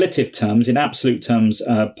in relative terms, in absolute terms,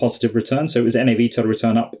 positive return. So it was NAV total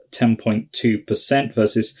return up 10.2%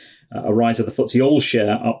 versus a rise of the FTSE All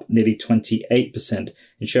Share up nearly 28%.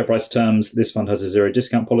 In share price terms, this fund has a zero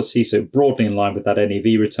discount policy. So broadly in line with that NAV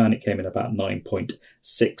return, it came in about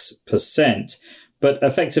 9.6%. But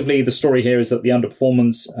effectively, the story here is that the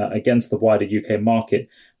underperformance against the wider UK market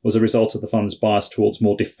was a result of the fund's bias towards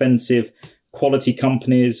more defensive quality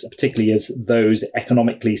companies, particularly as those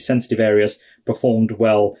economically sensitive areas performed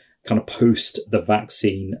well kind of post the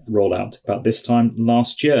vaccine rollout about this time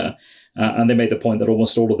last year. And they made the point that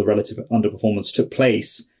almost all of the relative underperformance took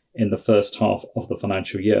place in the first half of the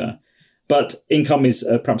financial year. But income is,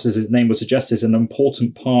 perhaps as its name would suggest, is an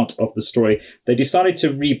important part of the story. They decided to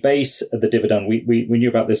rebase the dividend. We knew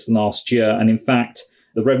about this last year. And in fact,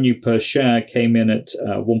 the revenue per share came in at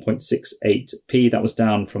 1.68p. That was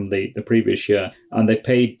down from the previous year. And they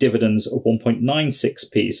paid dividends of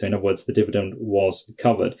 1.96p. So in other words, the dividend was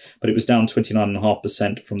covered. But it was down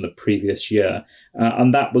 29.5% from the previous year.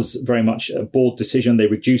 And that was very much a board decision. They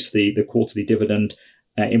reduced the quarterly dividend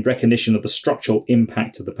in recognition of the structural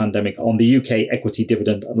impact of the pandemic on the UK equity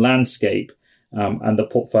dividend landscape. And the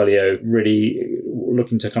portfolio really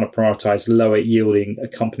looking to kind of prioritize lower yielding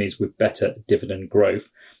companies with better dividend growth.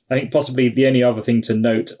 I think possibly the only other thing to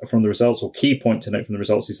note from the results, or key point to note from the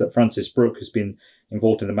results, is that Francis Brooke, who's been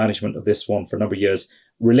involved in the management of this one for a number of years,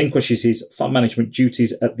 relinquishes his fund management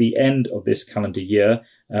duties at the end of this calendar year.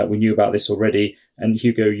 We knew about this already, and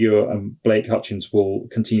Hugo Ewer and Blake Hutchins will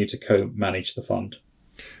continue to co-manage the fund.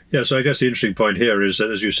 Yeah, so I guess the interesting point here is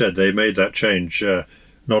that, as you said, they made that change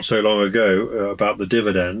not so long ago about the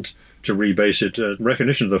dividend to rebase it in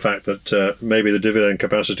recognition of the fact that maybe the dividend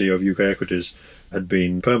capacity of UK equities had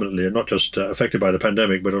been permanently and not just affected by the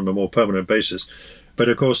pandemic, but on a more permanent basis. But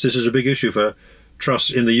of course, this is a big issue for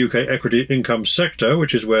trusts in the UK equity income sector,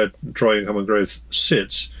 which is where Troy Income and Growth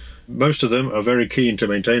sits. Most of them are very keen to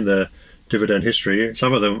maintain their dividend history.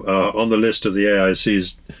 Some of them are on the list of the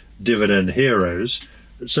AIC's dividend heroes.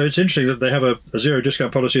 So it's interesting that they have a zero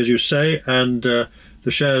discount policy, as you say, and the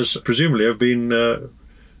shares presumably have been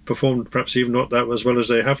performed perhaps even not that as well as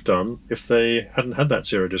they have done if they hadn't had that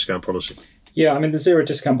zero discount policy. Yeah, I mean, the zero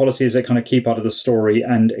discount policy is a kind of key part of the story.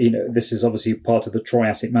 And, this is obviously part of the Troy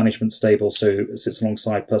Asset Management stable. So it sits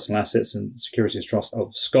alongside Personal Assets and Securities Trust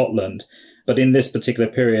of Scotland. But in this particular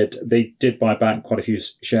period, they did buy back quite a few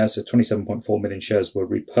shares. So 27.4 million shares were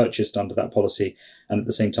repurchased under that policy. And at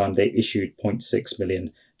the same time, they issued 0.6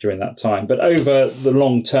 million during that time. But over the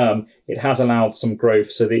long term, it has allowed some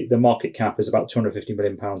growth. So the market cap is about £250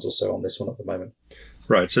 million or so on this one at the moment.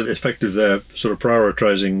 Right. So effective, they're sort of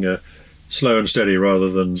prioritising slow and steady rather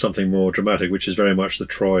than something more dramatic, which is very much the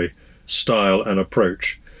Troy style and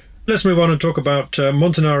approach. Let's move on and talk about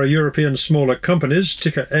Montanaro European Smaller Companies,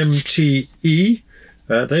 ticker MTE.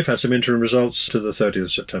 They've had some interim results to the 30th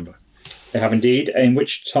of September. They have indeed, in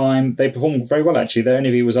which time they performed very well, actually. Their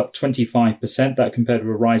NAV was up 25%. That compared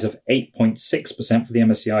with a rise of 8.6% for the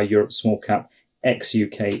MSCI Europe Small Cap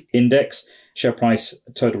ex-UK index. Share price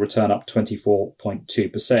total return up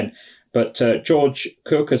 24.2%. But George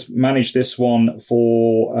Cook has managed this one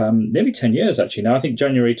for nearly 10 years, actually. Now, I think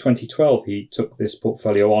January 2012, he took this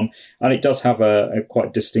portfolio on, and it does have a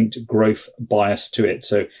quite distinct growth bias to it.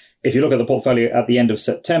 So if you look at the portfolio at the end of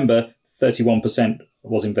September, 31%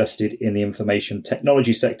 was invested in the information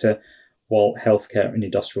technology sector, while healthcare and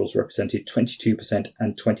industrials represented 22%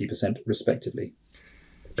 and 20% respectively.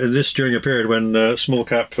 This during a period when small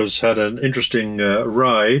cap has had an interesting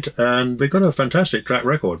ride, and we've got a fantastic track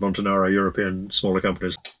record, Montanaro European Smaller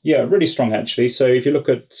Companies. Yeah, really strong actually. So if you look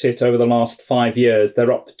at it over the last 5 years,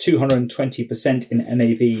 they're up 220% in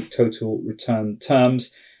NAV total return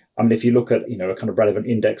terms. I mean, if you look at a kind of relevant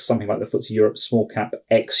index, something like the FTSE Europe Small Cap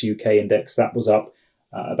ex-UK index, that was up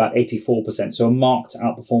about 84%. So a marked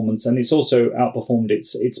outperformance, and it's also outperformed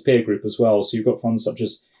its peer group as well. So you've got funds such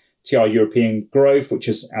as TR European Growth, which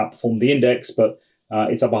has outperformed the index, but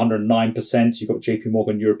it's up 109%. You've got JP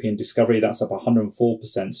Morgan European Discovery, that's up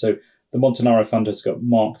 104%. So the Montanaro fund has got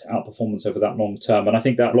marked outperformance over that long term. And I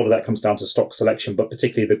think that a lot of that comes down to stock selection, but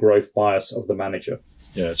particularly the growth bias of the manager.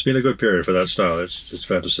 Yeah, it's been a good period for that style, it's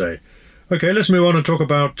fair to say. Okay, let's move on and talk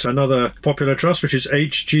about another popular trust, which is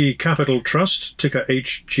HG Capital Trust, ticker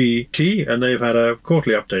HGT, and they've had a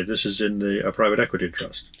quarterly update. This is in the private equity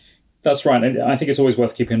trust. That's right. And I think it's always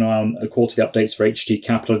worth keeping an eye on the quarterly updates for HG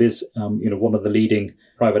Capital. It is, one of the leading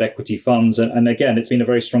private equity funds. And again, it's been a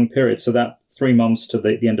very strong period. So that 3 months to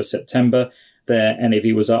the end of September, their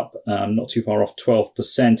NAV was up not too far off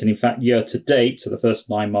 12%. And in fact, year to date, so the first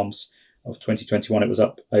 9 months of 2021, it was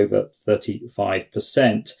up over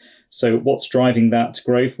 35%. So what's driving that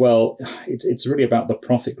growth? Well, it's really about the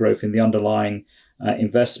profit growth in the underlying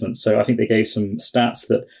investments. So I think they gave some stats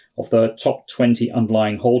that of the top 20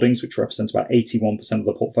 underlying holdings, which represents about 81% of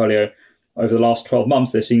the portfolio, over the last 12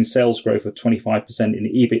 months, they're seeing sales growth of 25% in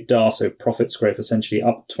EBITDA, so profits growth essentially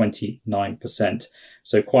up 29%.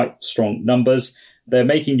 So quite strong numbers. They're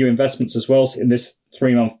making new investments as well. So in this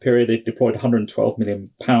 3-month period, they deployed £112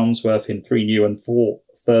 million worth in 3 new and 4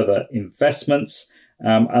 further investments.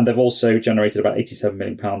 And they've also generated about £87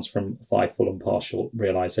 million from 5 full and partial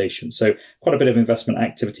realisations. So quite a bit of investment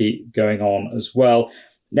activity going on as well.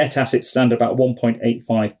 Net assets stand at about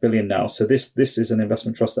 1.85 billion now. So this is an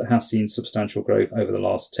investment trust that has seen substantial growth over the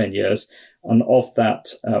last 10 years. And of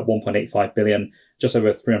that 1.85 billion, just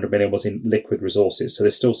over 300 million was in liquid resources. So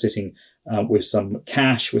they're still sitting with some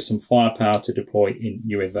cash, with some firepower to deploy in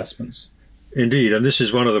new investments. Indeed, and this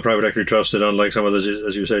is one of the private equity trusts that, unlike some others,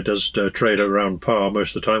 as you say, does trade around par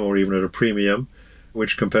most of the time, or even at a premium,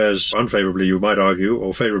 which compares unfavorably, you might argue,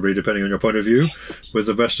 or favorably, depending on your point of view, with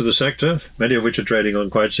the rest of the sector, many of which are trading on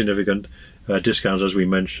quite significant discounts, as we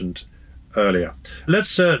mentioned earlier.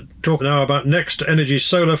 Let's talk now about Next Energy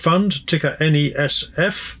Solar Fund, ticker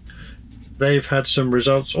NESF. They've had some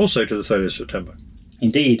results also to the 30th of September.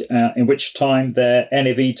 Indeed, in which time their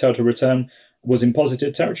NAV total return was in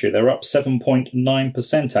positive territory. They're up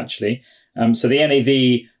 7.9% actually. So the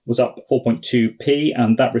NAV was up 4.2p,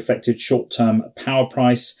 and that reflected short-term power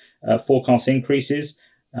price forecast increases,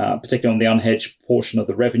 particularly on the unhedged portion of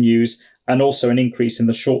the revenues, and also an increase in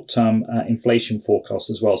the short-term inflation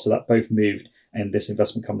forecast as well. So that both moved in this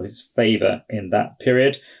investment company's favour in that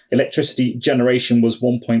period. Electricity generation was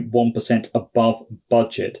 1.1% above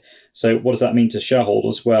budget. So what does that mean to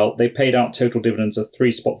shareholders? Well, they paid out total dividends of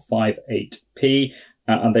 3.58p,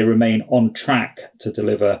 and they remain on track to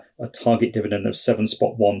deliver a target dividend of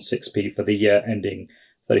 7.16p for the year ending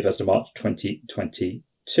 31st of March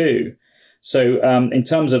 2022. So in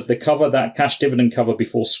terms of the cover, that cash dividend cover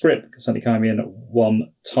before scrip certainly came in at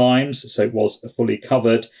 1 times, so it was fully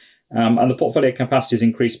covered. And the portfolio capacity has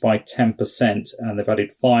increased by 10%, and they've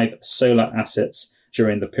added 5 solar assets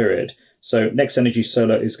during the period. So Next Energy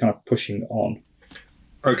Solar is kind of pushing on.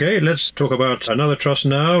 Okay, let's talk about another trust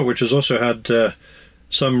now, which has also had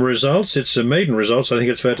some results. It's maiden results, I think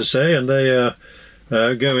it's fair to say, and they are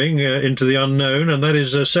going into the unknown, and that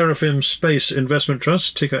is Seraphim Space Investment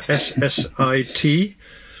Trust, ticker SSIT,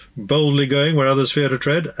 boldly going where others fear to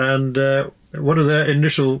tread. And what do their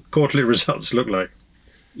initial quarterly results look like?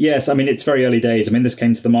 Yes, I mean, it's very early days. I mean, this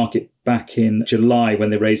came to the market back in July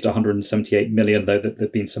when they raised 178 million, though there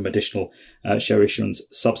have been some additional share issuance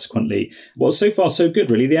subsequently. Well, so far, so good,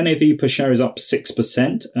 really. The NAV per share is up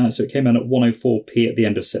 6%. So it came in at 104p at the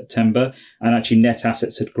end of September. And actually, net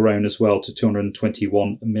assets had grown as well to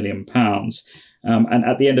 £221 million. And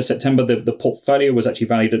at the end of September, the portfolio was actually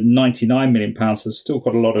valued at £99 million. So it's still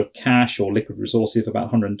got a lot of cash or liquid resources of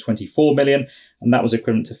about £124 million. And that was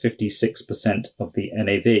equivalent to 56% of the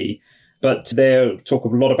NAV. But they talk a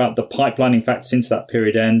lot about the pipeline. In fact, since that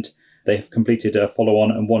period end, they have completed a follow-on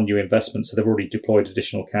and 1 new investment. So they've already deployed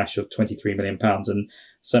additional cash of £23 million. And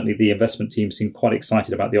certainly the investment team seem quite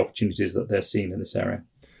excited about the opportunities that they're seeing in this area.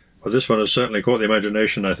 Well, this one has certainly caught the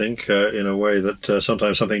imagination, I think, in a way that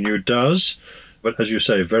sometimes something new does. But as you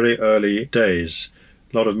say, very early days.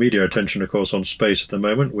 A lot of media attention, of course, on space at the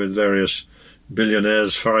moment, with various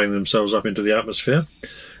billionaires firing themselves up into the atmosphere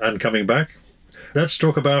and coming back. Let's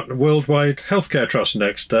talk about Worldwide Healthcare Trust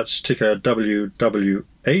next. That's ticker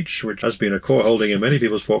WWH, which has been a core holding in many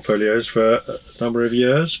people's portfolios for a number of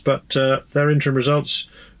years. But their interim results,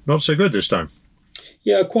 not so good this time.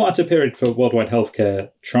 Yeah, quite a period for Worldwide Healthcare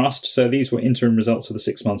Trust. So these were interim results for the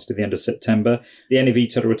 6 months to the end of September. The NAV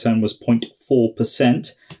total return was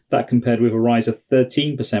 0.4%. That compared with a rise of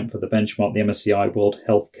 13% for the benchmark, the MSCI World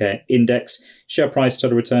Healthcare Index. Share price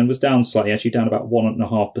total return was down slightly, actually down about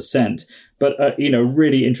 1.5%. But,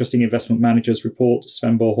 really interesting investment managers report.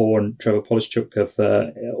 Sven Bohor and Trevor Polishchuk of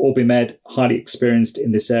OrbiMed, highly experienced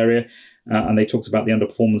in this area. And they talked about the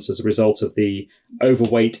underperformance as a result of the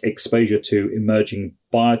overweight exposure to emerging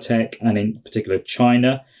biotech and in particular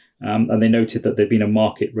China. And they noted that there'd been a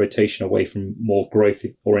market rotation away from more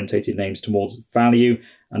growth-orientated names towards value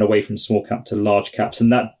and away from small cap to large caps.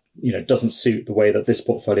 And that, doesn't suit the way that this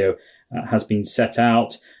portfolio has been set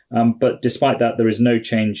out. But despite that, there is no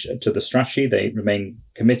change to the strategy. They remain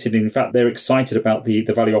committed. In fact, they're excited about the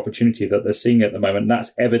value opportunity that they're seeing at the moment. And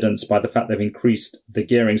that's evidenced by the fact they've increased the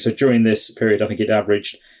gearing. So during this period, I think it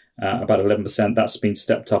averaged about 11%. That's been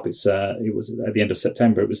stepped up. It was at the end of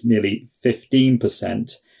September, it was nearly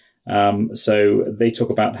 15%. So they talk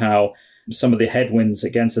about how some of the headwinds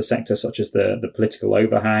against the sector, such as the political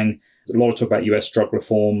overhang, a lot of talk about US drug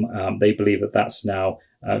reform. They believe that that's now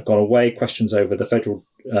gone away. Questions over the Federal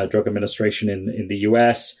Drug Administration in the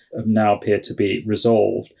US now appear to be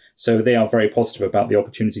resolved. So they are very positive about the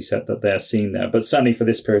opportunity set that they're seeing there. But certainly for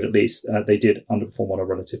this period at least, they did underperform on a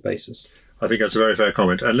relative basis. I think that's a very fair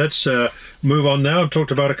comment. And let's move on now. I've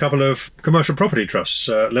talked about a couple of commercial property trusts.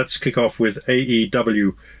 Let's kick off with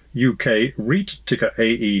AEW UK REIT, ticker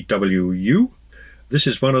AEWU. This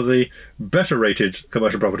is one of the better rated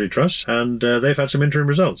commercial property trusts, and they've had some interim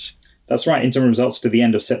results. That's right, interim results to the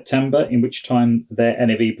end of September, in which time their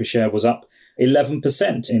NAV per share was up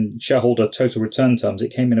 11% in shareholder total return terms.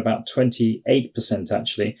 It came in about 28%,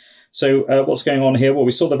 actually. So what's going on here? Well,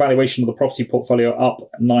 we saw the valuation of the property portfolio up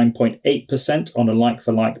 9.8% on a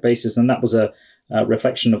like-for-like basis, and that was a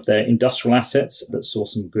reflection of their industrial assets that saw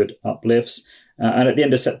some good uplifts. And at the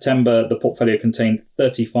end of September, the portfolio contained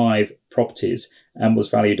 35 properties and was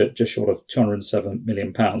valued at just short of £207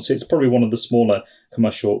 million. So it's probably one of the smaller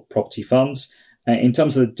commercial property funds. In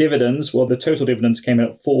terms of the dividends, well, the total dividends came in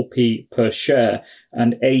at 4p per share,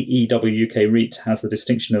 and AEW UK REIT has the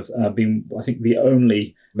distinction of being, I think, the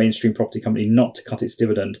only mainstream property company not to cut its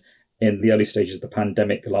dividend in the early stages of the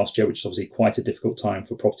pandemic last year, which is obviously quite a difficult time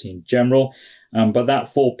for property in general. But that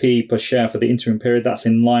 4p per share for the interim period, that's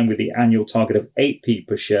in line with the annual target of 8p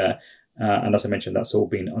per share. And as I mentioned, that's all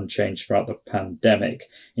been unchanged throughout the pandemic.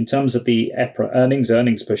 In terms of the EPRA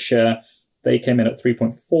earnings per share, they came in at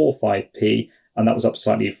 3.45p, and that was up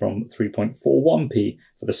slightly from 3.41p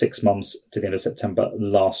for the 6 months to the end of September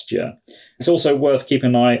last year. It's also worth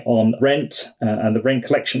keeping an eye on rent and the rent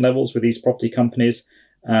collection levels with these property companies.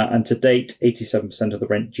 And to date, 87% of the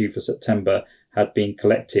rent due for September had been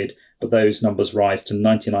collected, but those numbers rise to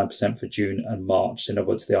 99% for June and March. In other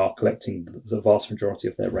words, they are collecting the vast majority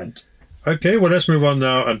of their rent. Okay, well, let's move on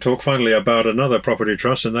now and talk finally about another property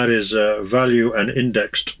trust, and that is Value and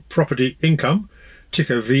Indexed Property Income,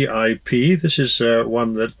 ticker VIP. This is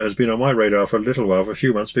one that has been on my radar for a little while, for a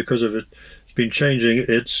few months, because of it's been changing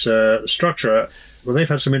its structure. Well, they've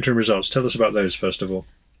had some interim results. Tell us about those, first of all.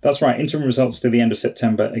 That's right, interim results to the end of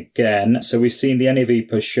September again. So we've seen the NAV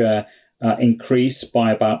per share increase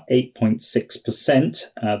by about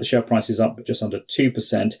 8.6%. The share price is up just under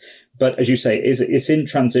 2%. But as you say, it's in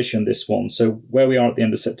transition, this one. So where we are at the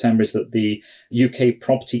end of September is that the UK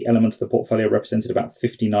property element of the portfolio represented about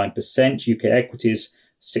 59%, UK equities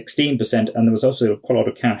 16%, and there was also quite a lot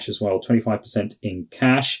of cash as well, 25% in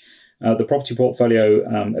cash. The property portfolio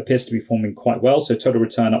appears to be performing quite well, so total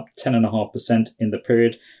return up 10.5% in the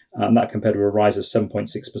period, and that compared with a rise of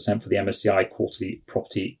 7.6% for the MSCI Quarterly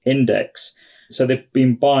Property Index. So they've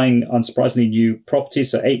been buying, unsurprisingly, new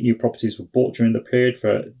properties. So 8 new properties were bought during the period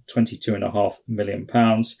for £22.5 million.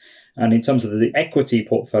 And in terms of the equity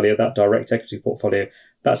portfolio, that direct equity portfolio,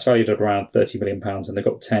 that's valued at around £30 million, and they've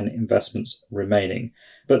got 10 investments remaining.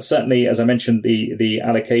 But certainly, as I mentioned, the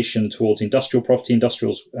allocation towards industrial property,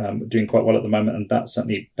 industrials doing quite well at the moment, and that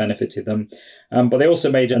certainly benefited them. But they also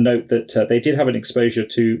made a note that they did have an exposure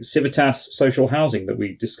to Civitas social housing that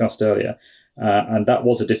we discussed earlier. And that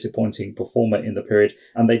was a disappointing performer in the period,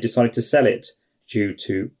 and they decided to sell it due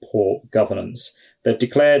to poor governance. They've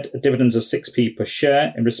declared dividends of 6p per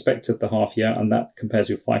share in respect of the half year, and that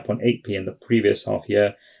compares with 5.8p in the previous half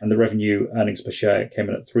year. And the revenue earnings per share came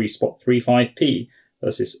in at 3.35p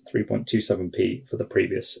versus 3.27p for the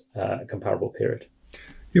previous comparable period.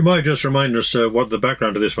 You might just remind us what the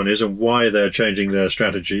background of this one is and why they're changing their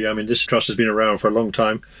strategy. I mean, this trust has been around for a long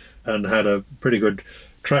time and had a pretty good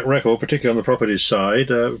track record, particularly on the properties side.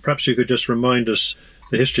 Perhaps you could just remind us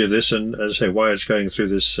the history of this and, as I say, why it's going through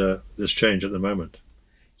this change at the moment.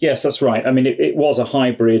 Yes, that's right. I mean, it was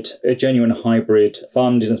a genuine hybrid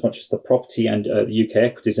fund in as much as the property and the UK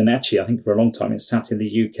equities. And actually, I think for a long time, it sat in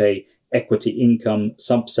the UK equity income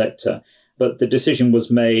subsector. But the decision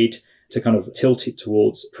was made to kind of tilt it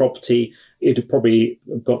towards property. It had probably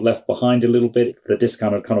got left behind a little bit. The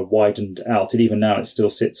discount had kind of widened out. And even now, it still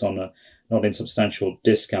sits on a not insubstantial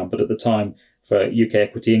discount. But at the time, for UK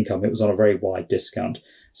equity income, it was on a very wide discount.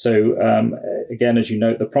 So again, as you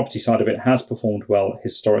know, the property side of it has performed well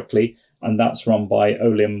historically, and that's run by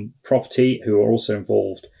Olim Property, who are also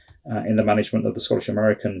involved in the management of the Scottish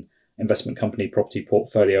American investment company property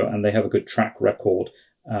portfolio, and they have a good track record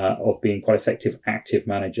of being quite effective, active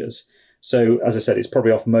managers. So as I said, it's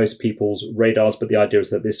probably off most people's radars, but the idea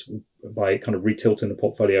is that this, by kind of retilting the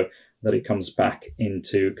portfolio, that it comes back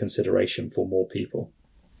into consideration for more people.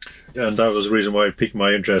 And that was the reason why it piqued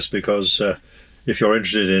my interest, because if you're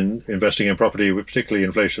interested in investing in property with particularly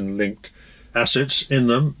inflation-linked assets in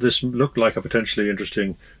them, this looked like a potentially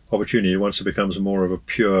interesting opportunity once it becomes more of a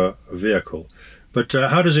pure vehicle. But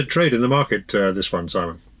how does it trade in the market, this one,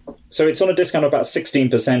 Simon? So it's on a discount of about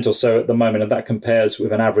 16% or so at the moment, and that compares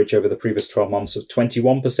with an average over the previous 12 months of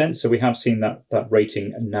 21%. So we have seen that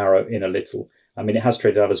rating narrow in a little. I mean, it has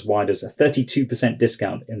traded out as wide as a 32%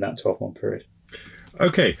 discount in that 12-month period.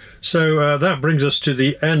 Okay, so that brings us to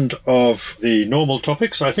the end of the normal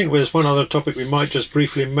topics. I think there's one other topic we might just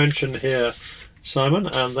briefly mention here, Simon,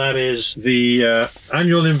 and that is the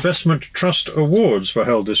Annual Investment Trust Awards were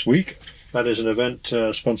held this week. That is an event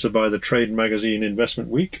sponsored by the trade magazine Investment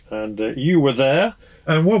Week, and you were there.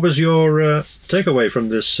 And what was your takeaway from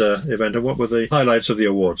this event, and what were the highlights of the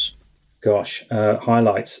awards? Gosh,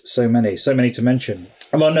 highlights, so many to mention.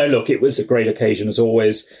 Well, no, look, it was a great occasion as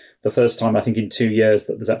always. The first time, I think, in 2 years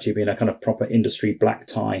that there's actually been a kind of proper industry black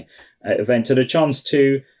tie event, and a chance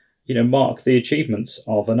to, mark the achievements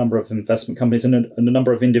of a number of investment companies and a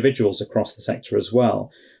number of individuals across the sector as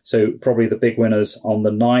well. So probably the big winners on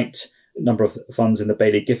the night, a number of funds in the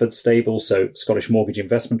Baillie Gifford stable. So Scottish Mortgage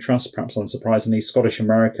Investment Trust, perhaps unsurprisingly, Scottish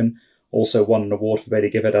American also won an award for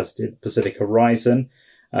Baillie Gifford, as did Pacific Horizon.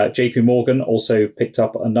 JP Morgan also picked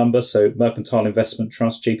up a number, so Mercantile Investment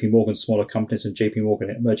Trust, JP Morgan Smaller Companies and JP Morgan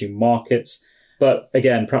Emerging Markets. But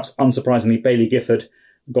again, perhaps unsurprisingly, Baillie Gifford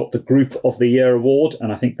got the Group of the Year award,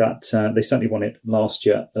 and I think that they certainly won it last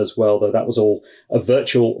year as well, though that was all a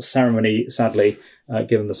virtual ceremony, sadly,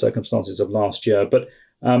 given the circumstances of last year. But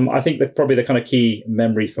I think that probably the kind of key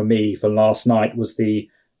memory for me for last night was the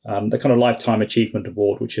kind of Lifetime Achievement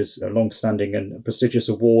Award, which is a long-standing and prestigious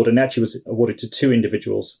award, and actually was awarded to two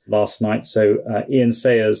individuals last night. So Ian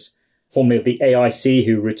Sayers, formerly of the AIC,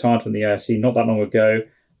 who retired from the AIC not that long ago,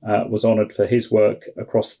 was honoured for his work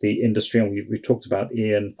across the industry, and we've talked about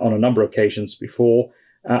Ian on a number of occasions before,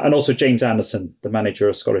 and also James Anderson, the manager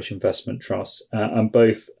of Scottish Investment Trust, and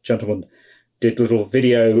both gentlemen did little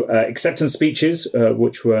video acceptance speeches,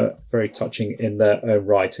 which were very touching in their own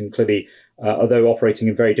right, and clearly, although operating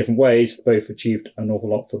in very different ways, both achieved an awful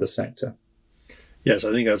lot for the sector. Yes,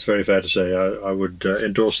 I think that's very fair to say. I would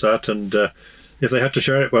endorse that, and if they had to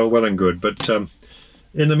share it, well and good. But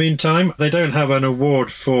in the meantime, they don't have an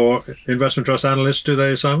award for investment trust analysts, do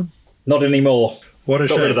they, Simon? Not anymore. What a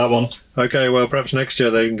shame. Got rid of that one. Okay, well, perhaps next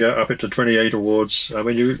year they can get up it to 28 awards. I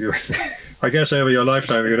mean, you I guess over your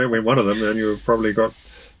lifetime, if you don't win one of them, then you've probably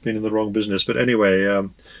been in the wrong business. But anyway,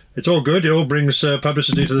 it's all good. It all brings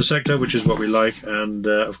publicity to the sector, which is what we like. And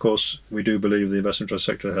of course, we do believe the investment trust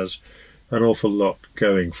sector has an awful lot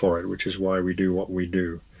going for it, which is why we do what we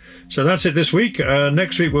do. So that's it this week.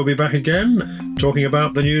 Next week, we'll be back again talking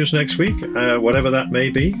about the news next week, whatever that may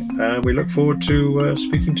be. We look forward to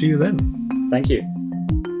speaking to you then. Thank you.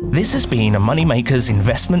 This has been a Moneymakers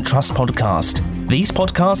Investment Trust podcast. These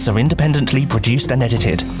podcasts are independently produced and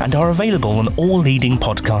edited and are available on all leading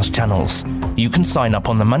podcast channels. You can sign up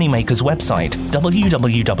on the Moneymakers website,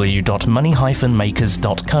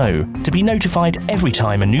 www.money-makers.co, to be notified every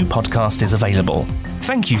time a new podcast is available.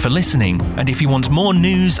 Thank you for listening, and if you want more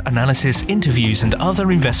news, analysis, interviews and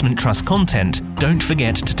other investment trust content, don't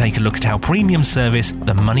forget to take a look at our premium service,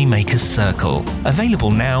 the Moneymakers Circle,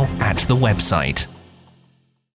 available now at the website.